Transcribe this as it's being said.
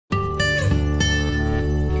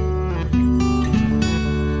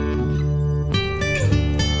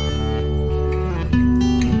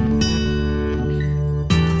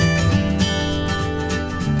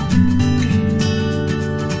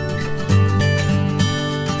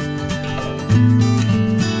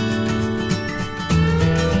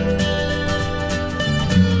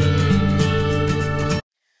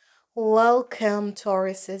Welcome,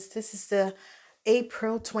 Tauruses. This is the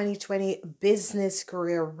April 2020 business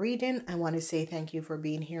career reading. I want to say thank you for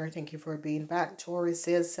being here. Thank you for being back,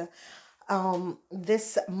 Tauruses.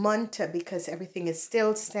 This month, because everything is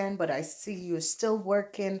still stand, but I see you're still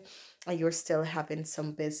working and you're still having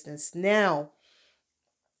some business. Now,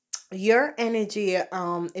 your energy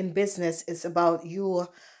in business is about you,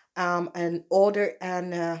 an order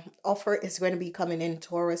and offer is going to be coming in,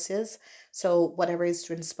 Tauruses. So whatever is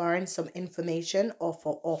transpiring, some information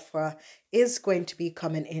offer is going to be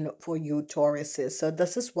coming in for you, Tauruses. So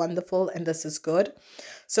this is wonderful and this is good.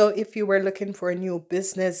 So if you were looking for a new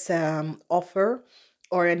business offer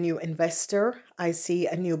or a new investor, I see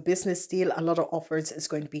a new business deal. A lot of offers is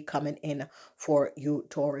going to be coming in for you,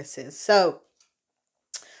 Tauruses. So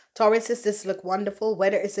Tauruses, this look wonderful.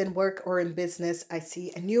 Whether it's in work or in business, I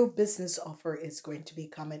see a new business offer is going to be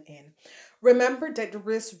coming in. Remember that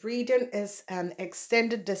this reading is an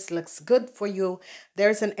extended. This looks good for you.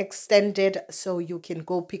 There's an extended, so you can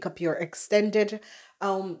go pick up your extended.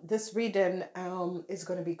 This reading is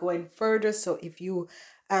going to be going further. So if you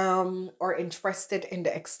are interested in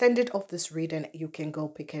the extended of this reading, you can go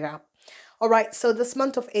pick it up. All right, so this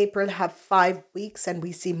month of April have 5 weeks, and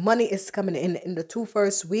we see money is coming in the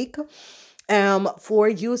first week for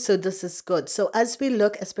you. So this is good. So as we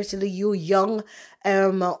look, especially you young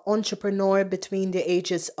entrepreneur between the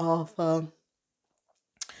ages of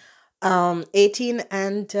 18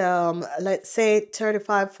 and let's say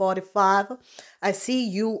 35, 45, I see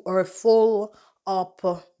you are full up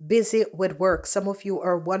busy with work. Some of you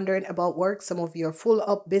are wondering about work. Some of you are full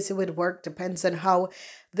up busy with work. Depends on how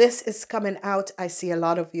this is coming out. I see a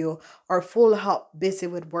lot of you are full up busy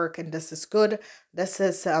with work, and this is good. This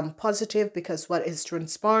is positive, because what is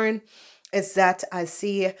transpiring is that I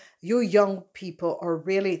see you young people are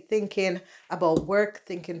really thinking about work,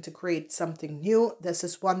 thinking to create something new. This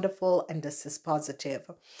is wonderful and this is positive.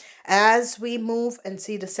 As we move and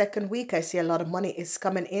see the second week, I see a lot of money is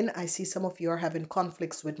coming in. I see some of you are having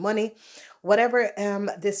conflicts with money. Whatever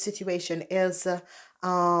this situation is,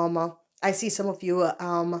 I see some of you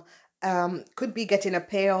could be getting a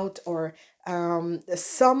payout, or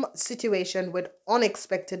some situation with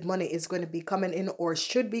unexpected money is going to be coming in or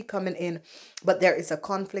should be coming in, but there is a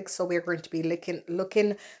conflict. So we're going to be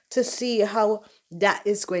looking to see how that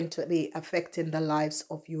is going to be affecting the lives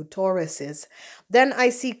of you, Tauruses. Then I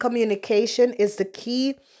see communication is the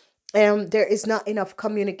key. There is not enough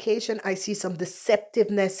communication. I see some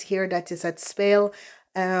deceptiveness here that is at spell.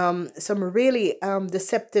 Some really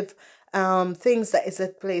deceptive things that is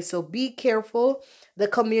at play. So be careful. The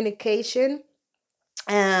communication,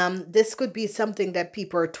 this could be something that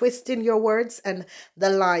people are twisting your words, and the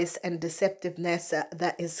lies and deceptiveness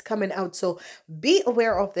that is coming out. So be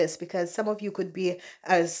aware of this, because some of you could be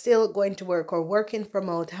still going to work or working from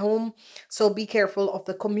out home. So be careful of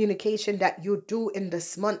the communication that you do in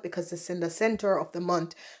this month, because it's in the center of the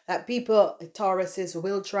month that people, Tauruses,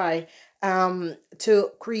 will try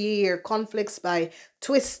to create conflicts by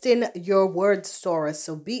twisting your words, Taurus.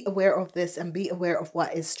 So be aware of this and be aware of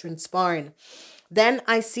what is transpiring. Then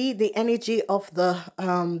I see the energy of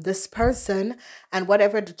the this person, and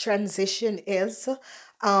whatever the transition is.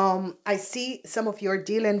 I see some of you are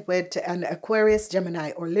dealing with an Aquarius,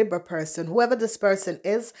 Gemini, or Libra person. Whoever this person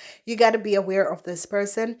is, you got to be aware of this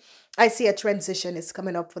person. I see a transition is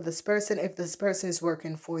coming up for this person. If this person is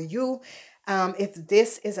working for you, if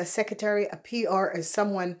this is a secretary, a PR, or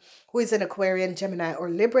someone who is an Aquarian, Gemini, or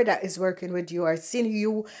Libra that is working with you, or seeing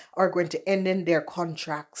you are going to end in their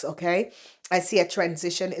contracts, okay? I see a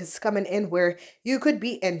transition is coming in where you could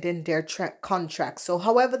be ending their contracts. So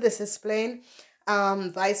however this is playing,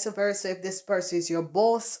 vice versa, if this person is your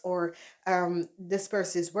boss, or this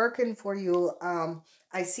person is working for you,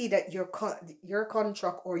 I see that your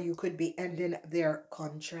contract, or you could be ending their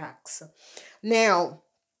contracts. Now,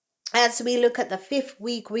 as we look at the 5th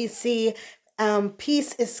week, we see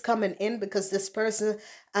peace is coming in, because this person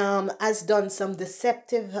has done some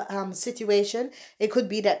deceptive situation. It could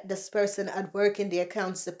be that this person at work in the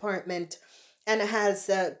accounts department and has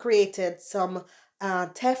created some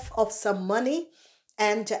theft of some money.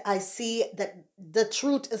 And I see that the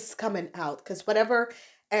truth is coming out, because whatever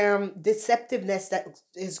deceptiveness that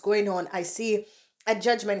is going on, I see a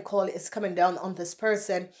judgment call is coming down on this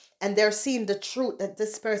person, and they're seeing the truth that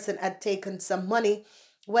this person had taken some money,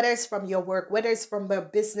 whether it's from your work, whether it's from a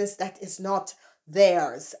business that is not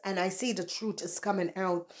theirs. And I see the truth is coming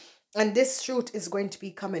out, and this truth is going to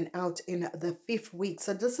be coming out in the 5th week.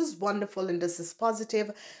 So this is wonderful and this is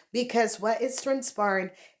positive, because what is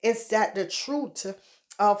transpiring is that the truth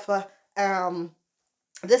of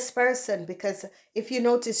this person, because if you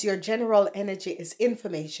notice, your general energy is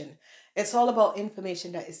information, It's all about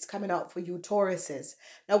information that is coming out for you, Tauruses.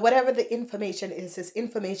 Now, whatever the information is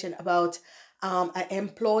information about an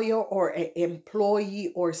employer or an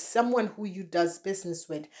employee or someone who you does business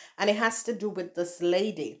with. And it has to do with this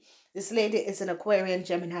lady. This lady is an Aquarian,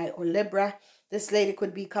 Gemini, or Libra. This lady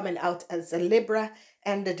could be coming out as a Libra,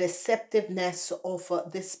 and the deceptiveness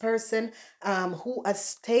of this person who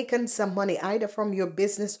has taken some money either from your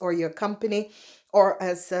business or your company, or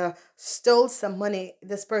has stole some money.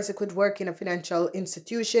 This person could work in a financial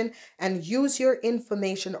institution and use your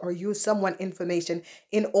information or use someone information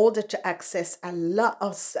in order to access a lot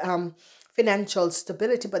of financial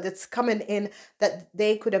stability, but it's coming in that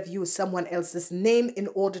they could have used someone else's name in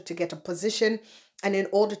order to get a position and in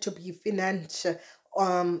order to be financial.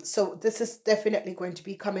 So this is definitely going to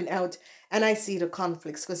be coming out, and I see the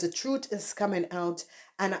conflicts because the truth is coming out,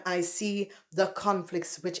 and I see the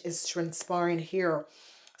conflicts which is transpiring here.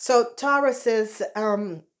 So Taurus is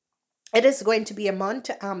it is going to be a month.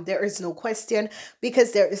 There is no question,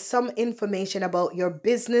 because there is some information about your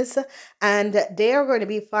business, and they are going to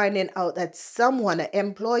be finding out that someone, an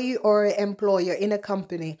employee or an employer in a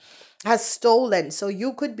company, has stolen. So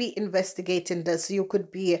you could be investigating this. You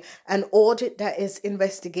could be an audit that is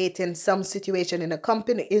investigating some situation in a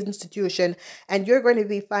company institution, and you're going to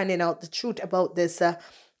be finding out the truth about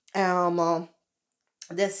um, uh,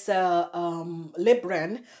 this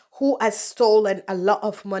Libran who has stolen a lot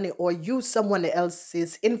of money or used someone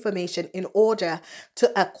else's information in order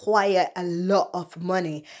to acquire a lot of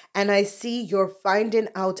money. And I see you're finding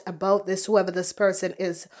out about this, whoever this person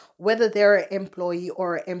is, whether they're an employee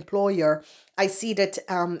or employer. I see that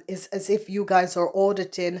is as if you guys are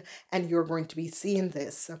auditing and you're going to be seeing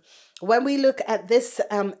this. When we look at this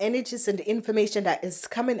energies and the information that is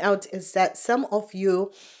coming out, is that some of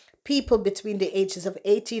you people between the ages of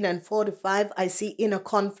 18 and 45, I see inner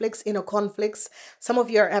conflicts. Some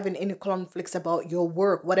of you are having inner conflicts about your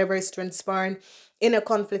work, whatever is transpiring, inner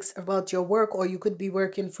conflicts about your work, or you could be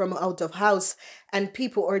working from out of house and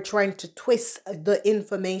people are trying to twist the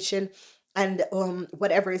information and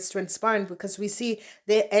whatever is transpiring, because we see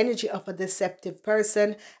the energy of a deceptive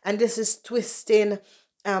person, and this is twisting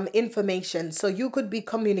information. So you could be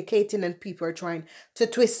communicating and people are trying to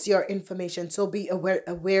twist your information. So be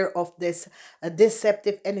aware of this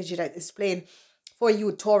deceptive energy that is playing for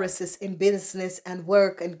you, Tauruses, in business and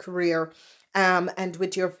work and career, and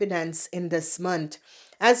with your finance in this month.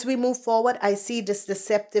 As we move forward, I see this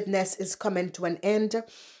deceptiveness is coming to an end,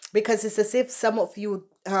 because it's as if some of you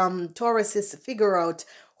Tauruses figure out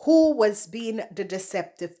who was being the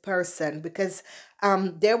deceptive person, because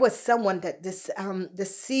there was someone that this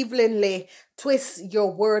deceivingly twists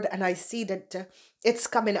your word, and I see that it's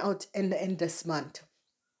coming out in this month.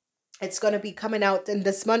 It's going to be coming out in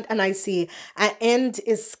this month, and I see an end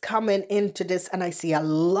is coming into this, and I see a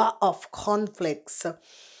lot of conflicts,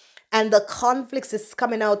 and the conflicts is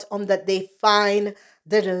coming out on that they find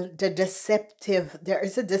the deceptive. There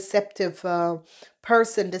is a deceptive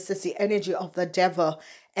person. This is the energy of the devil,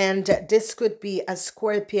 and this could be a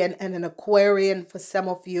Scorpion and an Aquarian for some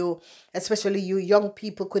of you, especially you young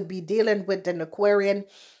people could be dealing with an Aquarian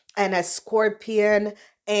and a Scorpion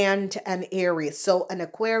and an Aries. So an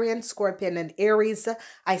Aquarian, Scorpion, and Aries.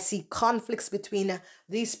 I see conflicts between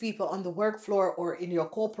these people on the work floor or in your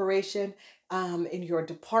corporation, in your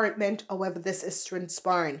department, however this is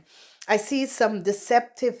transpiring. I see some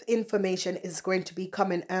deceptive information is going to be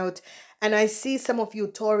coming out. And I see some of you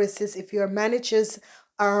Tauruses, if you're managers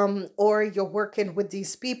or you're working with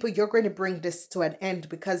these people, you're going to bring this to an end,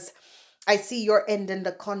 because I see you're ending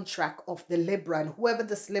the contract of the Libran. Whoever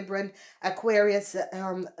this Libran, Aquarius,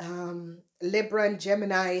 Libran,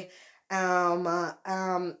 Gemini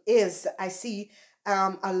is, I see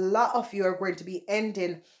a lot of you are going to be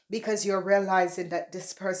ending, because you're realizing that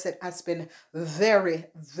this person has been very,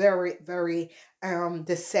 very, very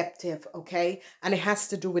deceptive, okay? And it has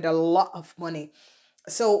to do with a lot of money.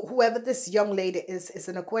 So whoever this young lady is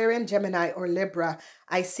an Aquarian, Gemini, or Libra.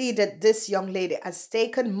 I see that this young lady has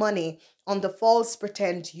taken money on the false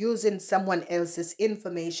pretend using someone else's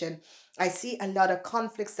information. I see a lot of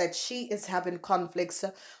conflicts that she is having conflicts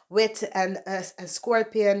with a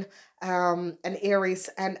Scorpion, an Aries,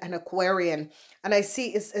 and an Aquarian. And I see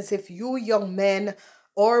it's as if you young men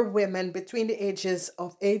or women between the ages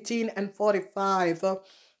of 18 and 45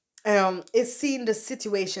 is seeing the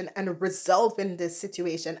situation and resolving this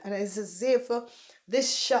situation. And it's as if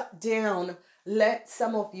this shutdown let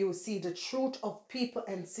some of you see the truth of people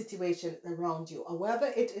and situation around you.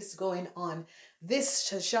 However it is going on,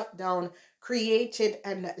 this shutdown created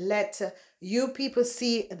and let you people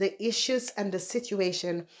see the issues and the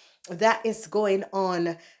situation that is going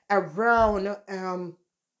on around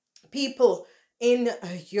people in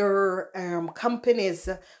your companies,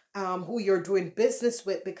 who you're doing business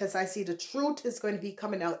with, because I see the truth is going to be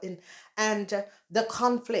coming out in, and the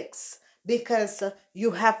conflicts, because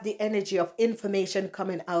you have the energy of information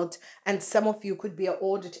coming out, and some of you could be an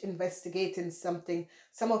audit investigating something,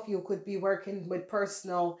 some of you could be working with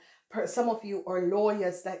some of you are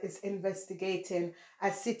lawyers that is investigating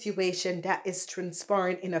a situation that is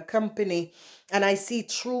transpiring in a company, and I see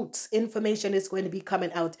truths, information is going to be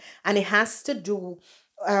coming out, and it has to do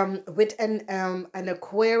with an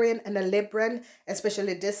Aquarian and a Libran,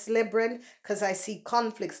 especially this Libran, because I see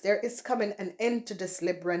conflicts. There is coming an end to this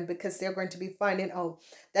Libran, because they're going to be finding out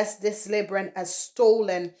that this Libran has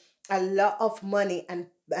stolen a lot of money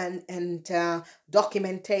and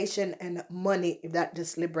documentation and money that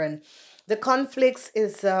this Libran. The conflicts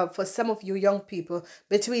is for some of you young people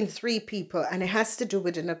between three people, and it has to do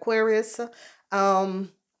with an Aquarius,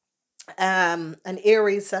 um an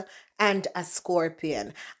Aries, and a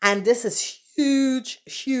Scorpion. And this is huge,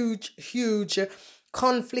 huge, huge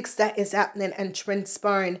conflicts that is happening and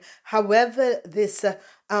transpiring. However, this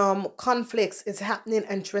conflicts is happening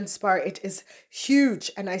and transpire, it is huge,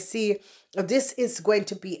 and I see this is going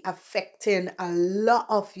to be affecting a lot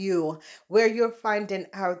of you, where you're finding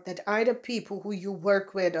out that either people who you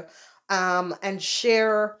work with and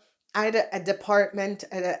share either a department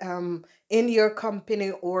in your company,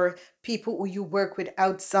 or people who you work with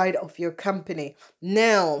outside of your company.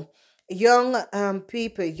 Now, young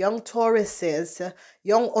people, young Tauruses,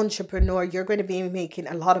 young entrepreneur, you're going to be making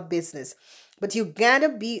a lot of business. But you gotta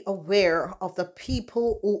be aware of the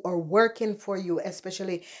people who are working for you,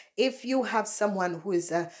 especially if you have someone who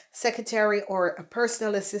is a secretary or a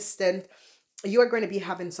personal assistant. You're going to be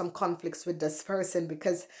having some conflicts with this person,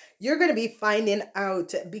 because you're going to be finding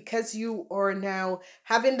out, because you are now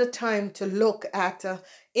having the time to look at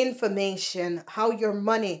information, how your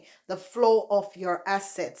money, the flow of your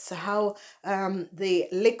assets, how the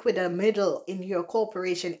liquid middle in your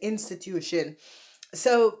corporation institution.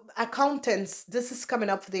 So accountants, this is coming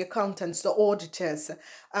up for the accountants, the auditors,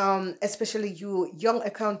 especially you young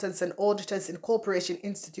accountants and auditors in corporation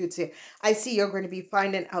institutes. I see you're going to be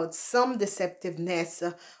finding out some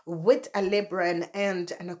deceptiveness with a Libran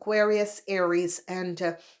and an Aquarius, Aries, and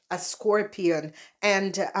a Scorpion.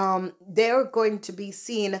 And they're going to be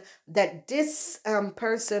seeing that this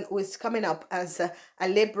person who is coming up as a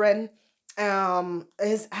Libran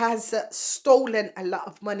has stolen a lot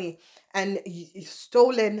of money and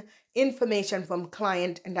stolen information from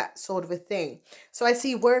client and that sort of a thing. So I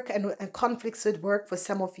see work and conflicts with work for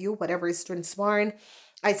some of you, whatever is transpiring.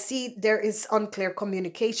 I see there is unclear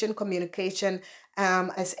communication. Communication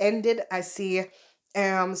has ended. I see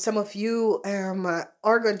some of you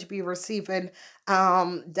are going to be receiving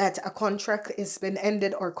that a contract has been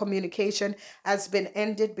ended, or communication has been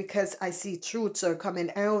ended, because I see truths are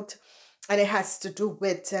coming out, and it has to do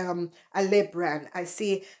with a Libran. I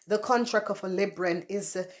see the contract of a Libran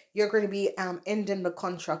is you're going to be ending the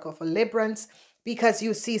contract of a Librans, because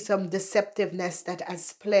you see some deceptiveness that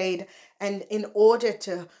has played, and in order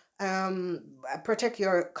to protect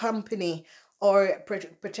your company, or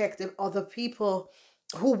protect the other people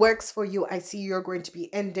who works for you, I see you're going to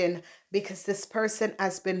be ending, because this person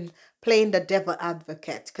has been playing the devil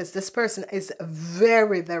advocate, because this person is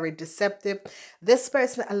very, very deceptive. This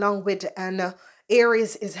person, along with an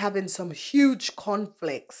Aries, is having some huge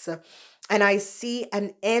conflicts, and I see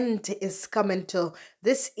an end is coming to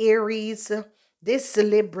this Aries, this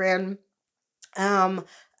Libran,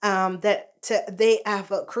 that they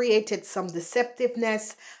have created some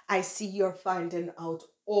deceptiveness. I see you're finding out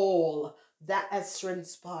all that has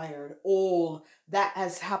transpired, all that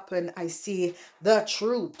has happened. I see the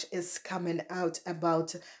truth is coming out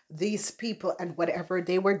about these people and whatever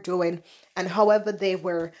they were doing, and however they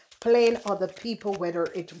were playing other people, whether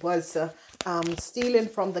it was stealing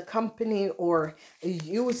from the company, or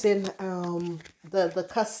using the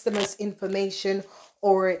customers' information,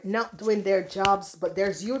 or not doing their jobs. But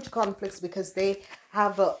there's huge conflicts, because they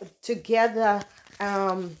have together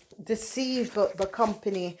deceive the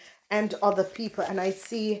company and other people. And I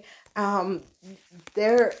see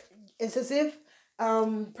there it's as if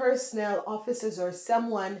personnel officers or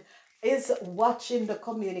someone is watching the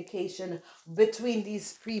communication between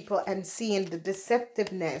these people and seeing the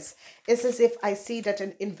deceptiveness. It's as if I see that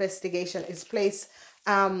an investigation is placed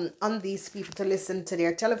on these people to listen to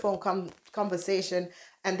their telephone conversation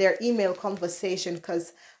and their email conversation,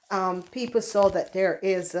 because people saw that there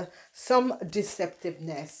is some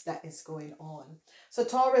deceptiveness that is going on. So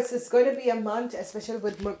Taurus is going to be a month, especially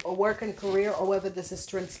with work and career, or whether this is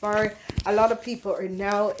transpiring. A lot of people are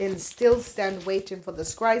now in still stand waiting for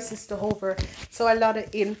this crisis to over. So a lot of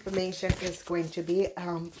information is going to be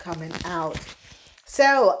coming out.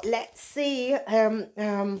 So let's see.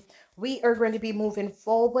 We are going to be moving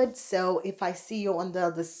forward. So if I see you on the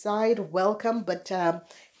other side, welcome. But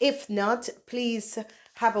if not, please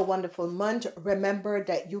have a wonderful month. Remember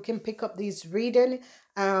that you can pick up these reading.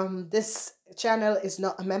 This channel is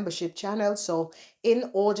not a membership channel. So in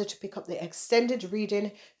order to pick up the extended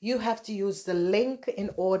reading, you have to use the link in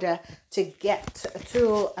order to get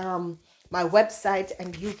to my website,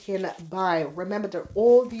 and you can buy. Remember that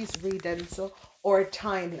all these readings are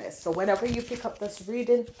timeless. So whenever you pick up this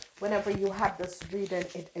reading, whenever you have this reading,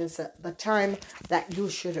 it is the time that you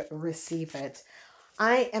should receive it.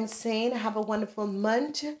 I am saying have a wonderful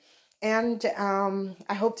month, and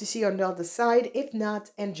I hope to see you on the other side. If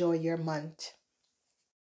not, enjoy your month.